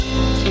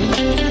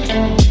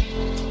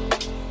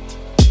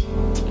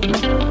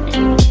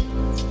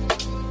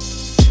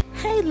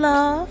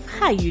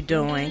How you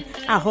doing?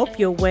 I hope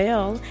you're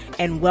well,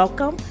 and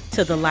welcome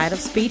to the Light of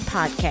Speed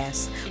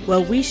podcast,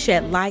 where we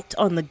shed light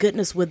on the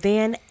goodness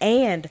within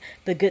and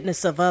the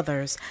goodness of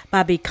others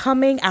by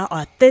becoming our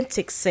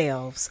authentic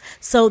selves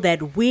so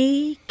that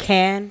we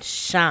can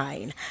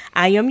shine.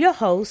 I am your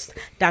host,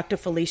 Dr.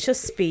 Felicia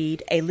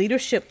Speed, a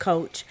leadership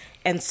coach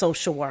and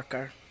social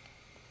worker.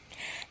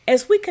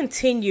 As we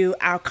continue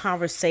our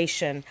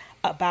conversation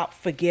about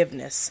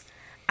forgiveness,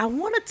 I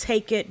want to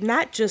take it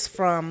not just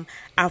from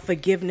our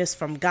forgiveness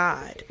from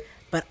God,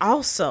 but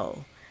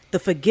also the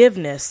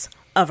forgiveness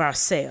of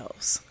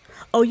ourselves.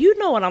 Oh, you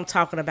know what I'm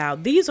talking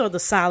about. These are the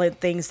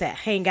silent things that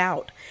hang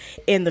out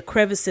in the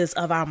crevices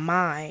of our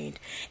mind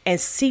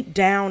and seep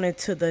down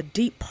into the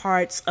deep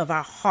parts of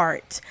our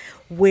heart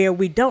where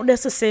we don't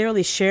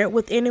necessarily share it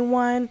with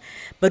anyone,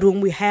 but when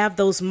we have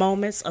those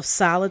moments of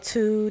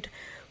solitude,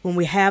 when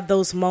we have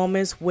those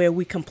moments where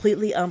we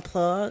completely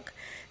unplug,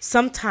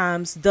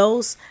 sometimes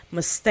those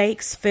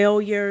mistakes,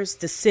 failures,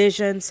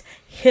 decisions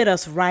hit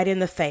us right in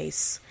the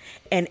face.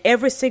 And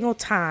every single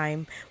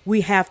time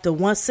we have to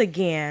once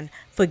again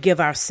forgive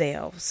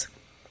ourselves.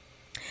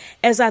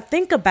 As I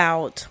think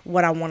about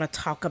what I want to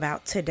talk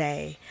about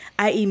today,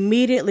 I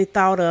immediately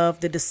thought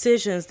of the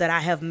decisions that I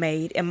have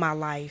made in my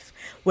life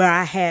where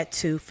I had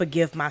to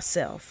forgive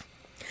myself.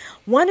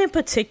 One in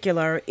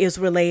particular is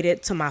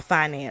related to my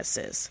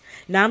finances.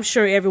 Now, I'm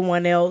sure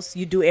everyone else,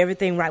 you do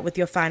everything right with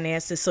your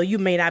finances, so you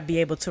may not be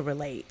able to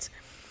relate.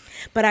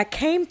 But I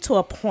came to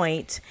a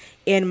point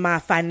in my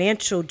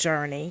financial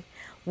journey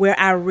where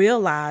I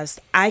realized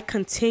I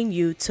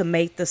continue to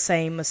make the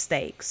same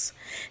mistakes.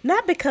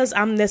 Not because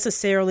I'm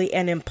necessarily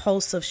an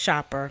impulsive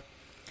shopper,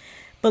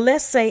 but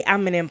let's say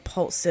I'm an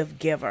impulsive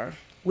giver,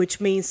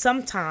 which means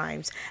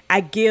sometimes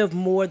I give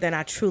more than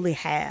I truly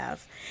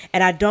have,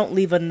 and I don't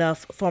leave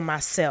enough for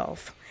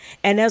myself.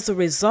 And as a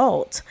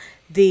result,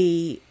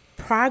 the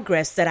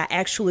progress that I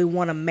actually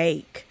want to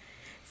make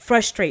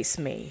frustrates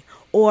me,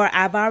 or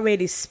I've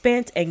already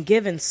spent and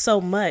given so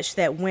much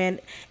that when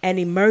an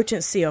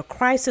emergency or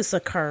crisis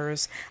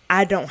occurs,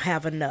 I don't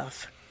have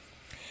enough.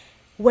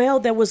 Well,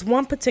 there was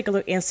one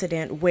particular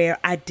incident where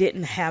I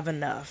didn't have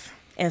enough.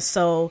 And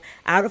so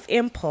out of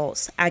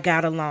impulse, I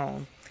got a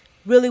loan.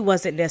 Really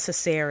wasn't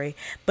necessary,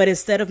 but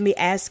instead of me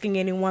asking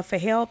anyone for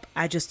help,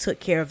 I just took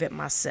care of it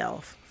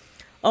myself.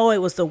 Oh, it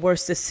was the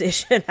worst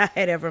decision I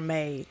had ever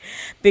made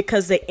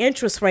because the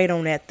interest rate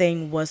on that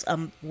thing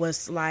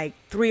was like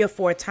 3 or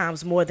 4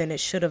 times more than it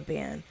should have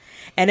been.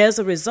 And as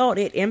a result,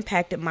 it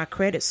impacted my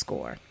credit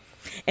score.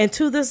 And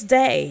to this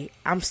day,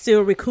 I'm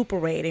still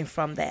recuperating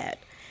from that.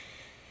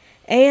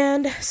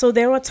 And so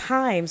there are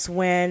times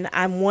when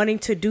I'm wanting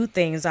to do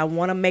things, I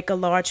want to make a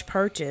large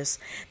purchase,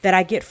 that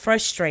I get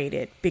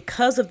frustrated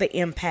because of the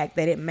impact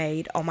that it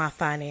made on my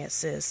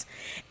finances.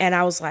 And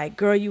I was like,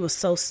 girl, you were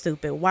so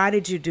stupid. Why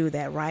did you do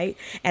that, right?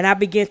 And I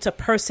began to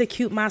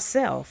persecute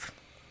myself.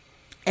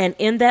 And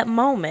in that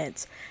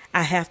moment,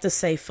 I have to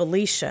say,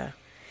 Felicia,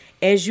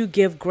 as you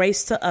give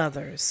grace to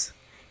others,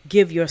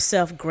 give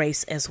yourself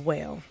grace as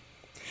well.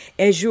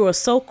 As you are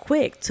so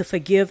quick to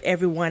forgive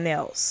everyone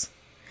else,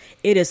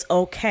 it is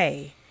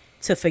okay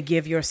to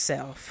forgive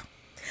yourself.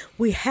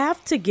 We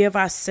have to give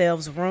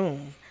ourselves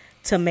room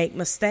to make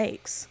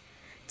mistakes,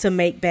 to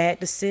make bad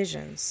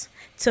decisions,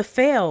 to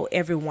fail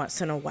every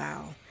once in a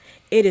while.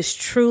 It is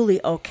truly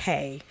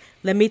okay.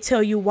 Let me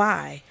tell you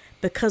why.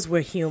 Because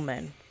we're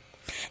human.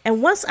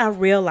 And once I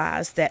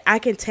realized that I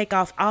can take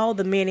off all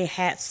the many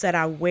hats that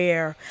I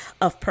wear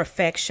of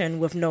perfection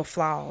with no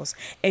flaws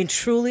and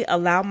truly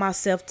allow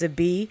myself to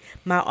be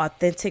my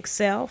authentic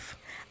self,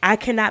 I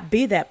cannot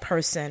be that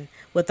person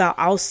without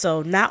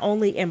also not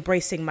only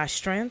embracing my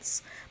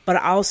strengths, but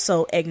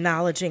also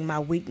acknowledging my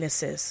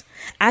weaknesses.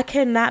 I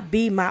cannot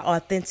be my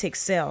authentic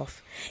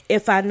self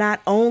if I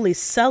not only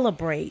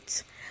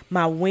celebrate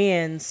my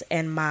wins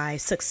and my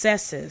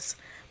successes,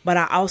 but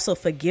I also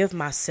forgive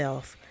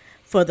myself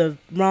for the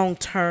wrong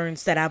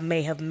turns that I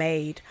may have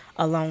made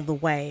along the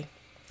way.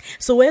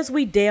 So as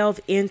we delve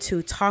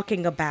into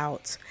talking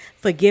about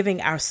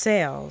forgiving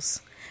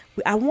ourselves,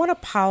 I want to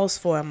pause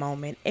for a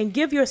moment and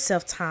give you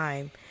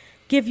time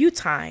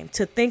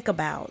to think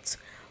about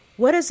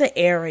what is an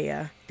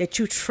area that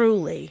you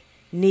truly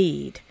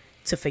need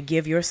to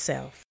forgive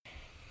yourself.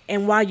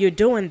 And while you're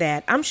doing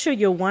that, I'm sure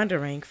you're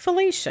wondering,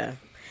 Felicia,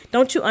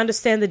 don't you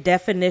understand the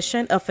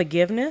definition of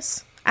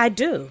forgiveness? I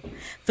do.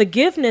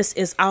 Forgiveness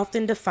is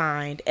often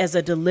defined as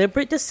a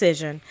deliberate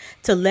decision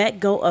to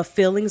let go of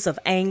feelings of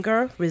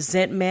anger,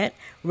 resentment,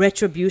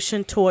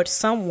 retribution towards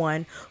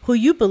someone who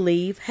you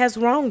believe has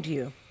wronged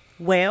you.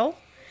 Well,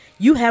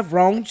 you have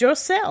wronged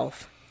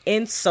yourself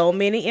in so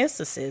many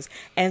instances,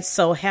 and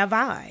so have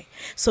I.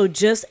 So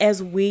just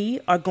as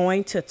we are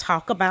going to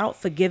talk about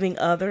forgiving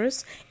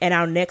others in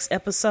our next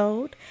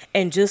episode,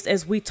 and just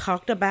as we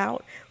talked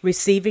about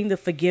receiving the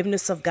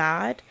forgiveness of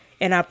God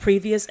in our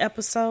previous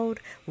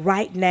episode,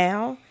 right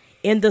now,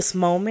 in this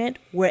moment,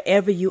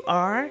 wherever you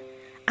are,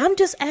 I'm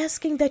just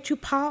asking that you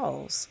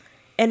pause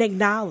and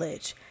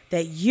acknowledge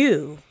that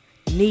you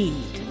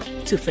need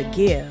to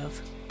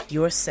forgive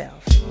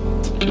yourself.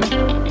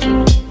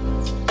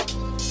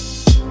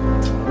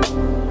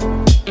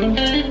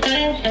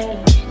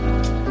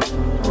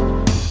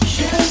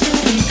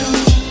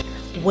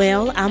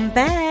 Well, I'm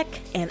back,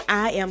 and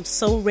I am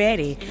so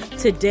ready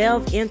to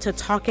delve into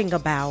talking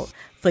about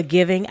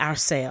forgiving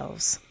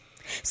ourselves.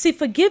 See,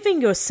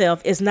 forgiving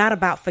yourself is not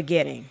about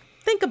forgetting.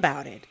 Think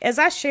about it. As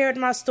I shared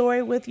my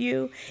story with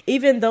you,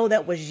 even though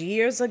that was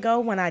years ago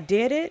when I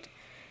did it,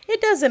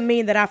 it doesn't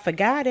mean that I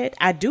forgot it.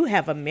 I do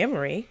have a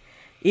memory,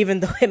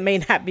 even though it may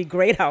not be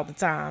great all the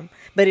time,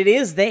 but it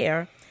is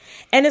there.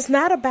 And it's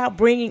not about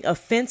bringing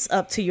offense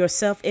up to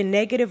yourself in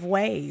negative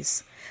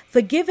ways.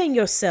 Forgiving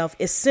yourself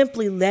is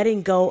simply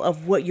letting go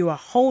of what you are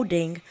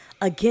holding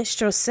against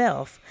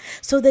yourself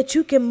so that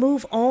you can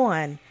move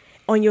on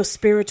your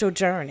spiritual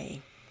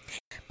journey.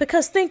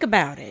 Because think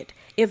about it.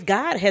 If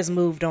God has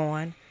moved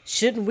on,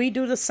 shouldn't we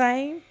do the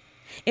same?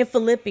 In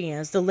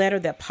Philippians, the letter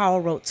that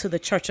Paul wrote to the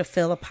church of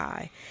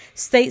Philippi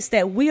states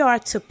that we are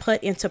to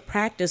put into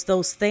practice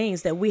those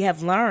things that we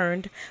have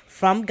learned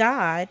from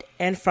God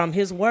and from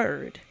his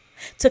word.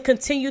 To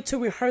continue to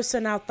rehearse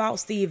in our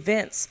thoughts the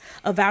events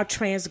of our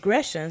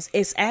transgressions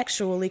is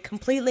actually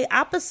completely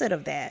opposite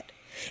of that.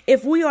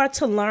 If we are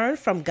to learn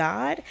from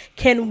God,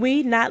 can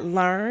we not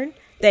learn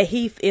that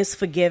he is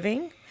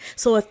forgiving?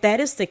 So if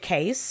that is the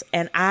case,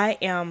 and I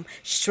am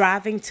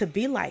striving to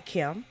be like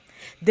him,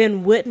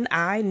 then wouldn't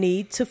I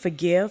need to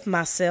forgive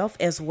myself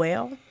as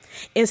well?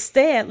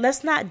 Instead,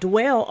 let's not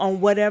dwell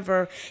on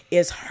whatever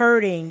is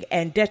hurting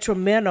and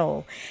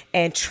detrimental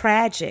and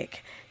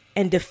tragic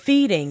and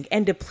defeating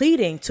and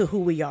depleting to who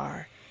we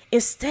are.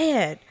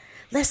 Instead,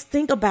 let's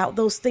think about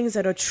those things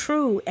that are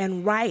true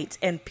and right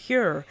and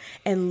pure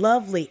and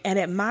lovely and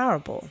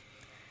admirable.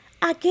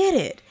 I get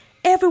it.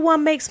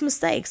 Everyone makes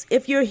mistakes.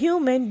 If you're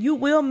human, you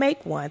will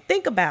make one.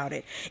 Think about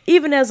it.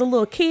 Even as a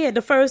little kid,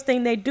 the first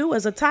thing they do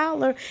as a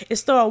toddler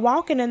is start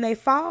walking and they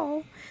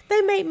fall.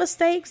 They make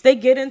mistakes. They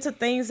get into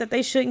things that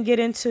they shouldn't get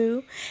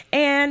into.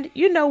 And,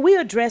 we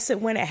address it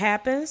when it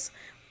happens.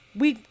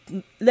 We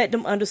let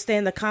them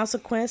understand the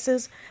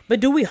consequences,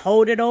 but do we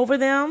hold it over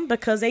them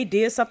because they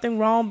did something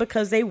wrong,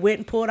 because they went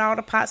and pulled all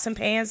the pots and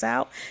pans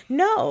out?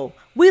 No,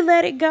 we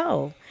let it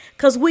go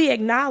because we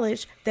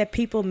acknowledge that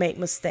people make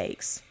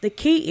mistakes. The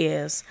key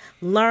is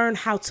learn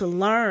how to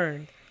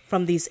learn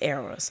from these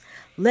errors.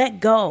 Let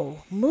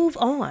go, move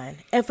on,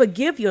 and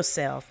forgive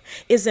yourself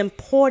is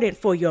important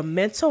for your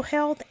mental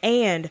health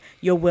and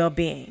your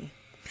well-being.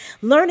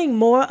 Learning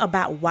more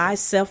about why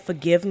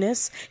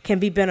self-forgiveness can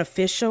be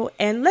beneficial,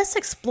 and let's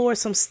explore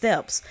some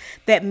steps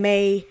that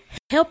may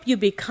help you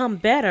become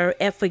better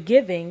at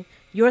forgiving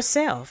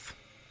yourself.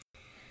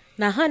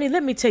 Now, honey,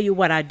 let me tell you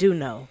what I do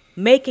know.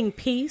 Making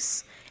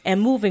peace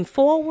and moving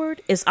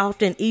forward is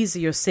often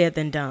easier said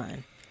than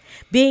done.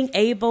 Being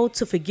able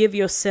to forgive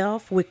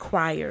yourself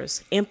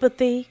requires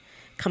empathy,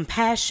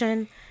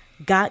 compassion,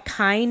 God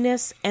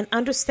kindness, and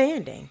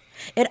understanding.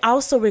 It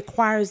also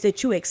requires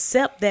that you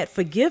accept that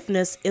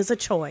forgiveness is a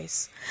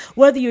choice,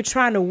 whether you're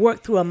trying to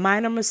work through a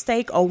minor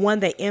mistake or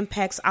one that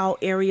impacts all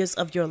areas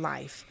of your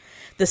life.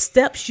 The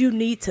steps you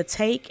need to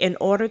take in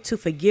order to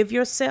forgive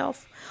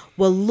yourself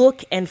will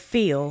look and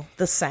feel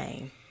the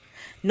same.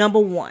 Number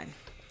 1,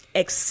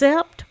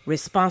 accept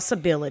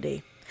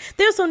responsibility.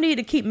 There's no need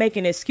to keep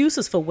making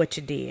excuses for what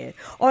you did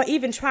or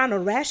even trying to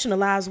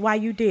rationalize why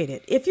you did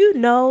it. If you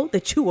know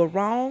that you were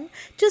wrong,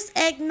 just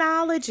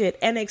acknowledge it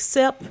and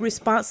accept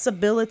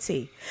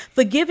responsibility.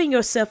 Forgiving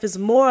yourself is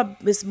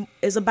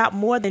about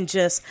more than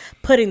just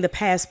putting the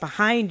past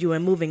behind you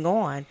and moving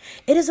on.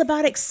 It is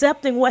about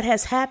accepting what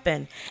has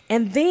happened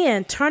and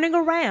then turning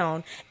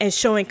around and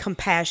showing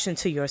compassion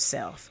to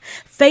yourself.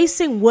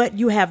 Facing what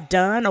you have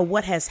done or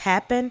what has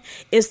happened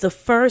is the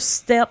first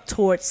step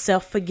towards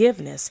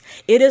self-forgiveness.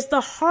 It is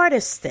the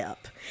hardest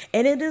step,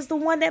 and it is the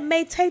one that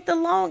may take the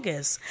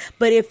longest.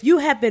 But if you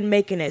have been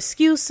making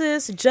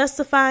excuses,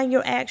 justifying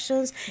your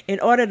actions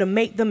in order to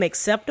make them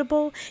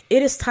acceptable,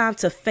 it is time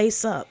to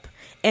face up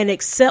and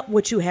accept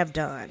what you have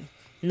done.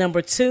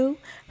 Number 2,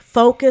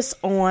 focus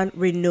on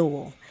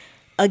renewal.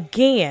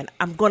 Again,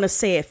 I'm going to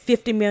say it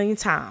 50 million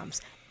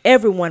times.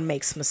 Everyone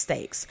makes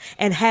mistakes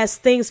and has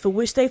things for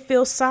which they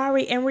feel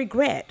sorry and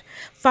regret.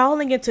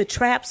 Falling into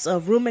traps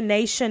of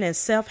rumination and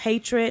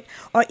self-hatred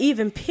or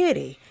even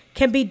pity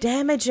can be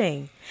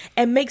damaging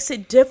and makes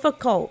it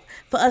difficult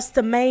for us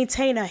to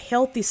maintain a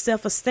healthy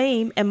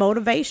self-esteem and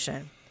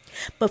motivation.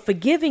 But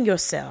forgiving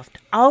yourself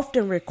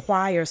often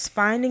requires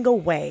finding a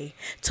way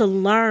to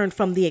learn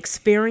from the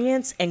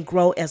experience and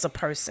grow as a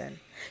person.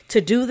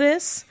 To do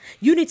this,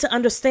 you need to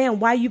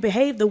understand why you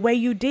behaved the way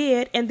you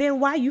did and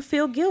then why you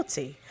feel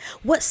guilty.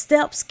 What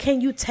steps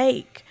can you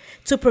take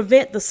to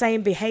prevent the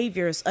same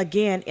behaviors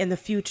again in the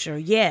future?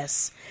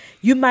 Yes,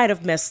 you might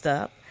have messed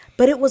up,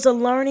 but it was a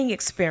learning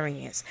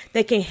experience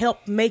that can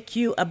help make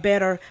you a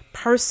better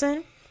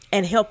person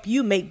and help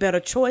you make better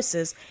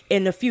choices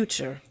in the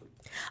future.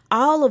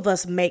 All of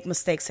us make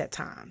mistakes at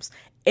times.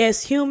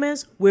 As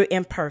humans, we're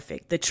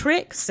imperfect. The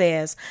trick,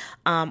 says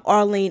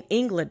Arlene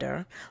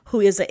Englander, who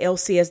is a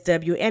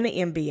LCSW and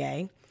an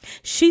MBA,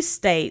 She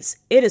states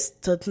it is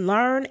to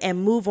learn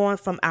and move on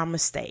from our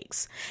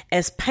mistakes.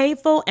 As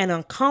painful and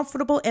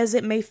uncomfortable as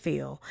it may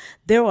feel,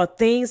 there are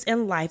things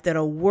in life that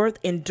are worth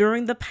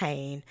enduring the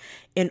pain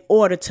in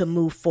order to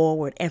move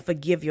forward and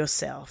forgive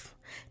yourself.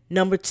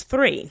 Number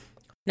 3.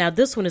 Now,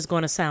 this one is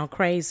going to sound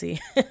crazy,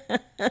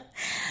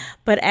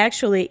 but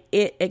actually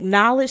it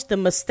acknowledged the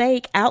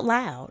mistake out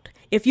loud.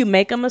 If you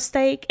make a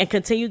mistake and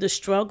continue to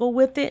struggle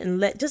with it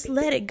and just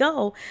let it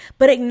go,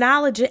 but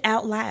acknowledge it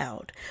out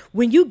loud.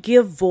 When you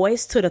give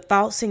voice to the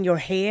thoughts in your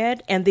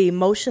head and the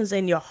emotions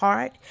in your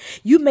heart,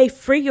 you may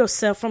free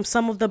yourself from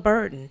some of the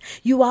burden.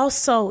 You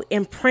also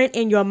imprint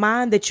in your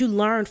mind that you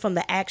learned from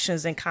the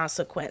actions and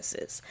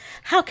consequences.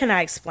 How can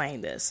I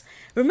explain this?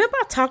 Remember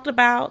I talked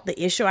about the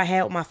issue I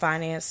had with my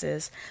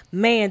finances?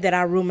 Man, did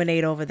I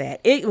ruminate over that.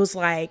 It was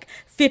like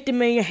 50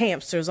 million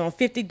hamsters on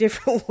 50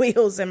 different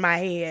wheels in my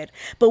head.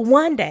 But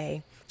one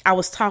day I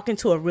was talking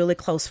to a really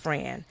close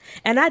friend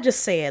and I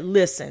just said,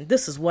 listen,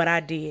 this is what I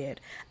did.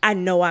 I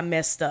know I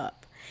messed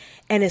up.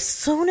 And as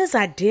soon as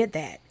I did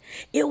that,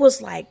 it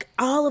was like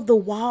all of the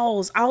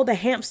walls, all the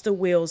hamster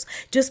wheels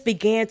just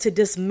began to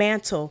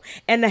dismantle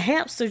and the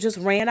hamster just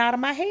ran out of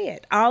my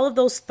head. All of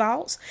those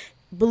thoughts,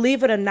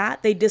 believe it or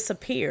not, they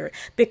disappeared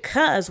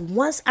because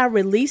once I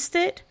released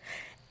it,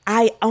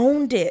 I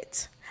owned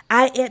it.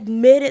 I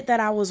admitted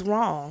that I was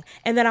wrong.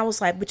 And then I was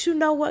like, but you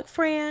know what,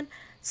 friend?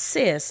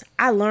 Sis,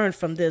 I learned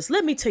from this.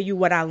 Let me tell you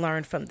what I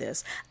learned from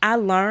this. I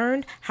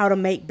learned how to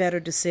make better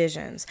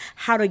decisions,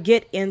 how to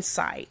get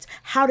insight,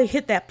 how to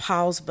hit that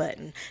pause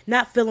button,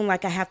 not feeling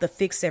like I have to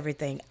fix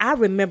everything. I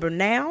remember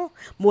now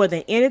more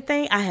than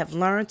anything, I have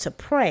learned to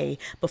pray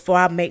before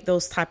I make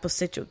those type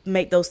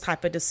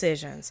of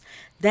decisions.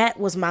 That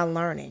was my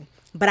learning.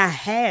 But I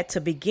had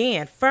to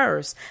begin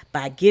first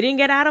by getting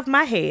it out of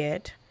my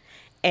head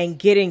and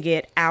getting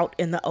it out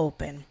in the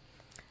open.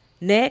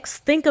 Next,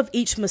 think of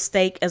each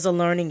mistake as a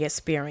learning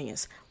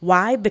experience.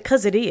 Why?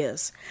 Because it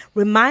is.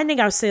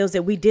 Reminding ourselves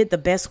that we did the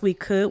best we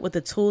could with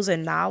the tools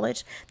and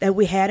knowledge that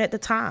we had at the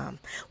time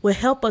will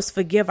help us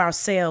forgive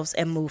ourselves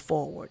and move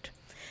forward.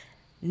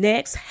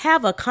 Next,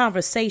 have a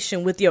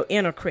conversation with your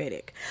inner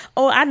critic.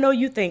 Oh, I know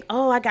you think,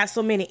 I got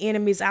so many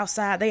enemies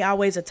outside. They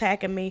always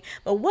attacking me.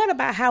 But what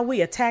about how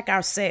we attack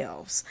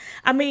ourselves?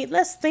 I mean,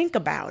 let's think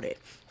about it.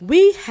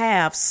 We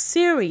have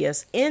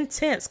serious,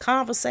 intense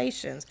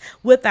conversations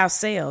with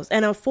ourselves.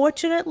 And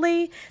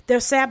unfortunately, they're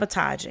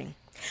sabotaging.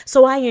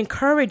 So I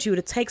encourage you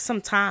to take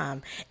some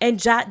time and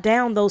jot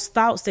down those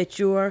thoughts that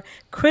you're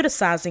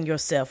criticizing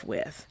yourself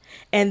with.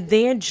 And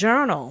then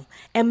journal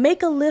and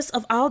make a list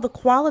of all the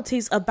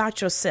qualities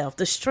about yourself,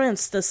 the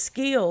strengths, the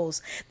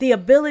skills, the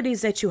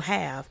abilities that you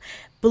have.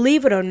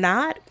 Believe it or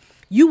not,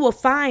 you will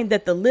find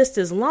that the list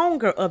is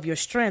longer of your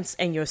strengths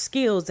and your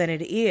skills than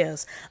it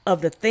is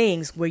of the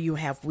things where you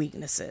have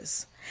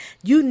weaknesses.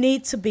 You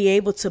need to be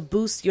able to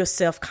boost your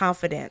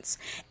self-confidence,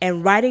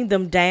 and writing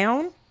them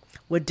down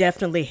would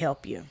definitely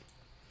help you.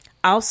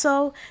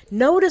 Also,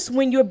 notice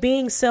when you're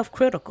being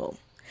self-critical.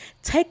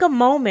 Take a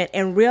moment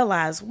and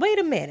realize, wait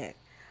a minute,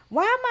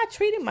 why am I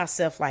treating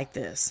myself like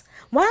this?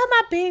 Why am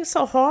I being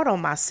so hard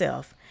on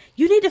myself?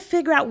 You need to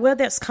figure out where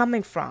that's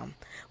coming from,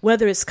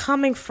 whether it's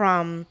coming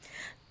from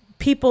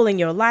people in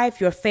your life,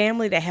 your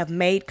family that have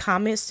made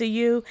comments to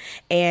you,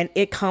 and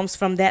it comes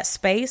from that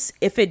space.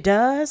 If it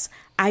does,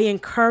 I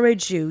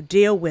encourage you,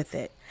 deal with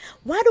it.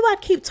 Why do I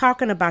keep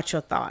talking about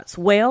your thoughts?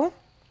 Well,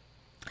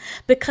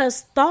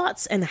 because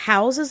thoughts and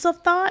houses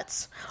of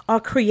thoughts are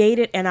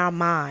created in our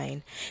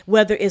mind,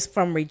 whether it's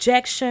from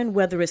rejection,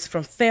 whether it's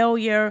from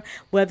failure,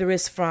 whether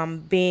it's from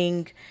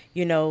being,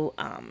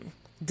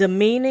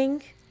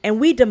 demeaning. And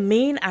we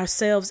demean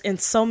ourselves in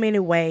so many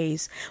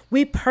ways.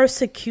 We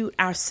persecute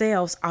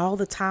ourselves all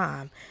the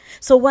time.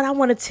 So what I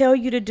want to tell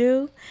you to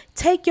do,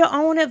 take your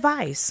own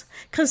advice.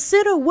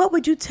 Consider, what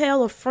would you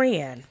tell a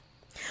friend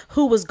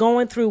who was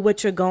going through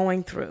what you're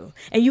going through?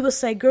 And you would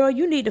say, girl,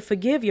 you need to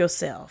forgive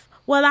yourself.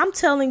 Well, I'm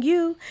telling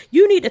you,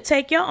 you need to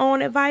take your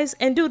own advice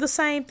and do the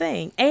same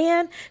thing.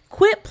 And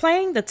quit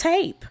playing the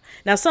tape.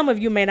 Now, some of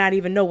you may not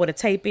even know what a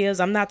tape is.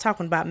 I'm not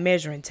talking about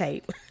measuring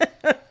tape.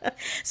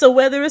 So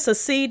whether it's a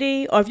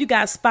CD or if you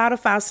got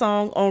Spotify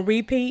song on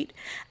repeat,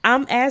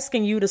 I'm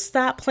asking you to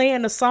stop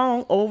playing the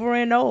song over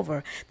and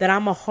over, that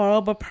I'm a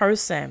horrible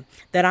person,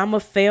 that I'm a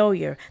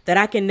failure, that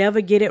I can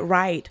never get it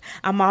right.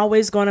 I'm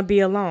always going to be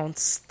alone.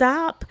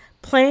 Stop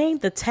playing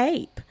the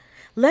tape.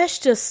 Let's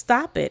just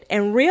stop it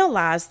and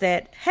realize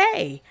that,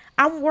 hey,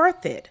 I'm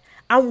worth it.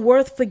 I'm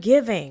worth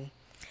forgiving.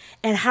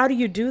 And how do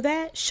you do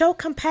that? Show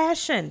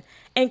compassion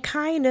and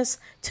kindness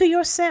to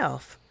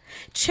yourself.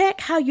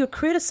 Check how you're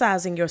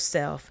criticizing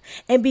yourself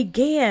and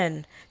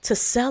begin to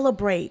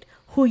celebrate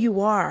who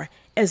you are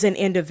as an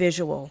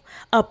individual,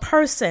 a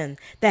person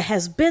that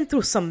has been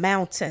through some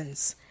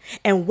mountains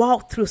and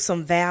walked through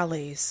some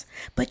valleys,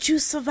 but you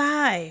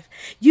survived.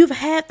 You've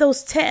had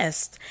those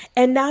tests,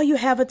 and now you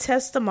have a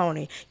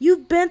testimony.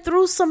 You've been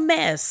through some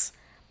mess,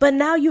 but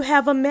now you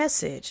have a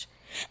message.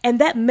 And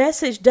that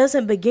message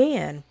doesn't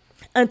begin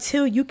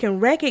until you can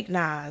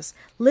recognize,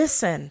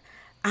 listen,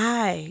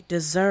 I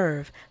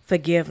deserve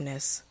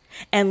forgiveness.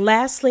 And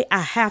lastly, I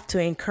have to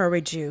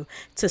encourage you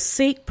to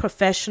seek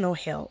professional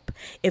help.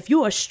 If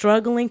you are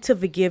struggling to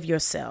forgive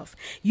yourself,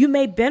 you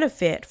may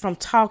benefit from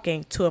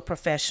talking to a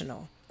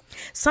professional.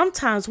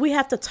 Sometimes we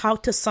have to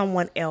talk to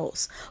someone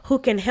else who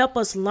can help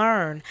us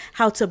learn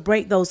how to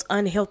break those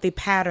unhealthy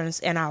patterns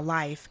in our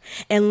life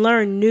and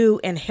learn new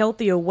and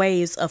healthier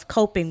ways of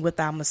coping with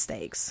our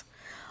mistakes.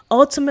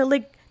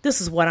 Ultimately,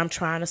 this is what I'm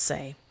trying to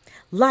say.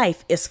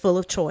 Life is full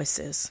of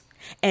choices,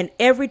 and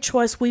every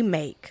choice we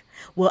make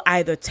will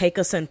either take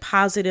us in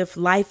positive,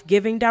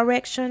 life-giving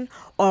direction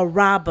or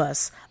rob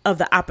us of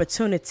the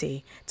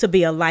opportunity to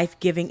be a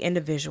life-giving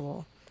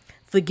individual.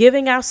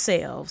 Forgiving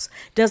ourselves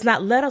does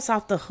not let us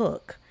off the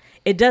hook.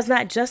 It does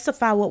not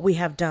justify what we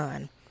have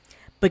done.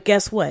 But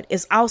guess what?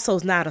 It's also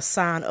not a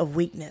sign of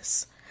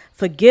weakness.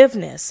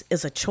 Forgiveness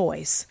is a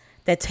choice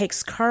that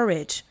takes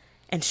courage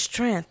and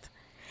strength,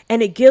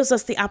 and it gives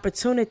us the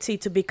opportunity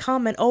to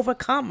become an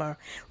overcomer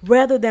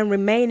rather than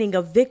remaining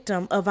a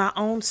victim of our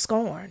own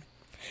scorn.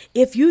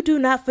 If you do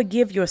not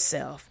forgive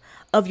yourself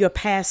of your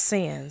past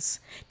sins,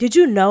 did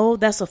you know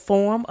that's a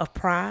form of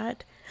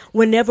pride?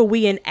 Whenever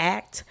we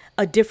enact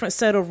a different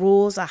set of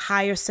rules, a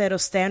higher set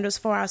of standards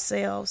for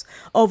ourselves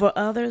over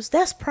others,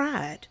 that's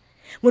pride.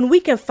 When we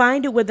can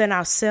find it within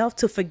ourselves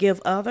to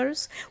forgive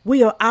others,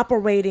 we are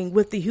operating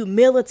with the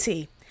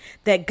humility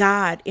that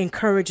God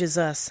encourages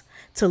us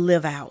to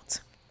live out.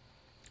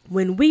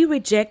 When we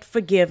reject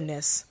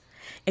forgiveness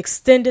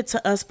extended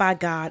to us by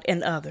God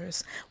and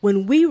others,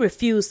 when we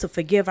refuse to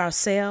forgive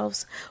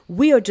ourselves,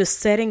 we are just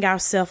setting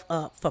ourselves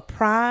up for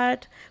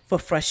pride, for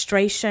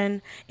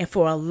frustration, and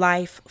for a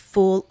life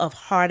full of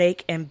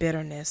heartache and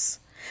bitterness.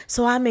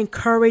 So I'm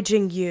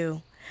encouraging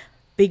you,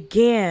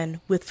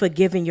 begin with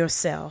forgiving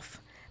yourself.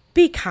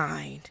 Be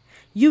kind.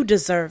 You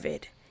deserve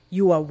it.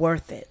 You are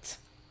worth it.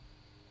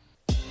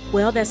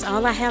 Well, that's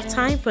all I have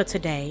time for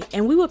today,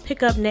 and we will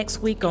pick up next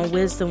week on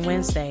Wisdom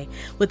Wednesday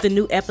with the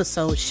new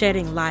episode,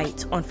 Shedding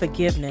Light on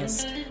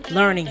Forgiveness,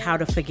 Learning How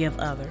to Forgive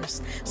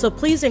Others. So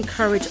please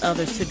encourage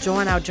others to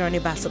join our journey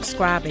by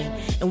subscribing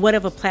in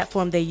whatever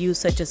platform they use,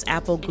 such as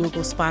Apple,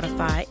 Google,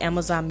 Spotify,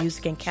 Amazon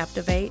Music, and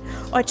Captivate,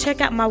 or check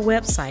out my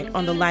website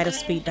on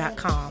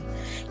thelightofspeed.com.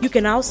 I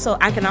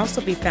can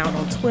also be found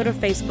on Twitter,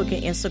 Facebook,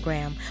 and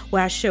Instagram,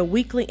 where I share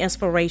weekly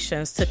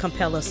inspirations to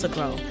compel us to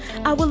grow.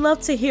 I would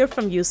love to hear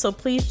from you, so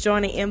please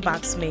join and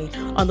inbox me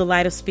on the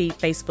Light of Speed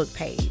Facebook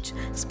page.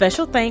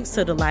 Special thanks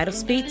to the Light of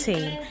Speed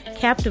team,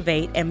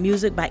 Captivate, and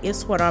music by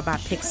Iswarar by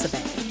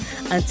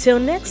Pixabay. Until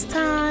next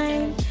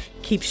time,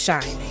 keep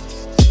shining.